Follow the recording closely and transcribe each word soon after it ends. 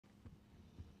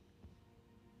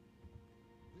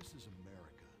This is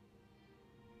America.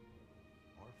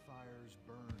 Our fires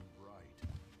burn bright,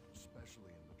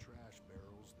 especially in the trash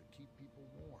barrels that keep people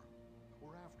warm,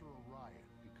 or after a riot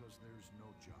because there's no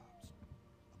jobs.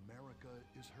 America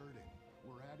is hurting.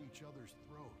 We're at each other's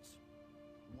throats,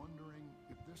 wondering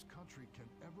if this country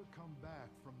can ever come back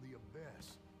from the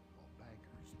abyss while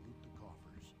bankers loot the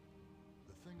coffers.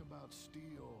 The thing about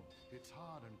steel, it's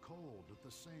hot and cold at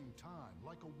the same time,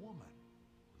 like a woman,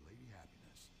 or Lady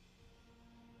Happiness.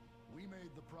 We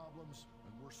made the problems,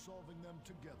 and we're solving them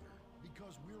together,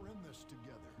 because we're in this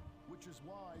together, which is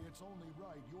why it's only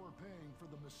right you're paying for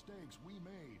the mistakes we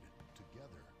made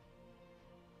together.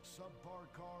 Subpar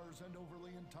cars and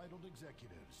overly entitled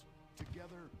executives.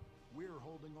 Together, we're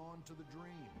holding on to the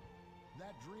dream.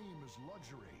 That dream is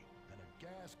luxury, and a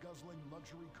gas-guzzling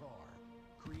luxury car,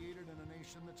 created in a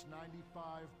nation that's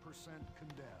 95%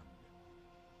 condemned.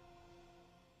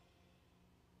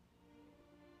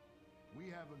 We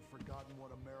haven't forgotten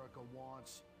what America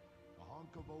wants. A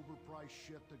hunk of overpriced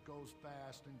shit that goes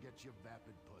fast and gets you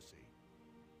vapid pussy.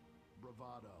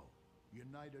 Bravado.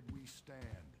 United we stand.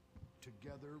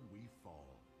 Together we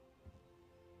fall.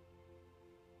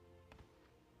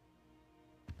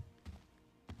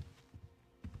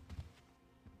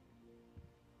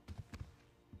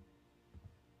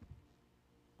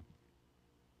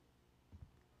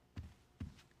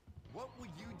 What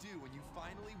will you do when you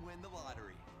finally win the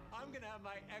lottery? I'm gonna have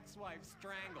my ex-wife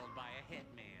strangled by a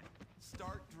hitman.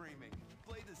 Start dreaming.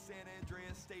 Play the San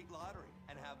Andreas State Lottery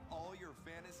and have all your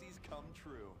fantasies come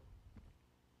true.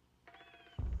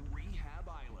 Rehab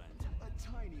Island, a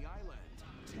tiny island.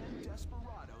 10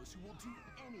 desperados who will do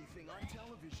anything on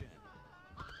television.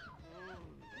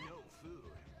 No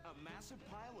food, a massive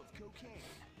pile of cocaine,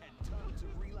 and tons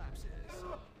of relapses.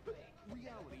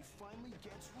 Reality finally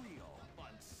gets real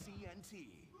on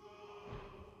CNT.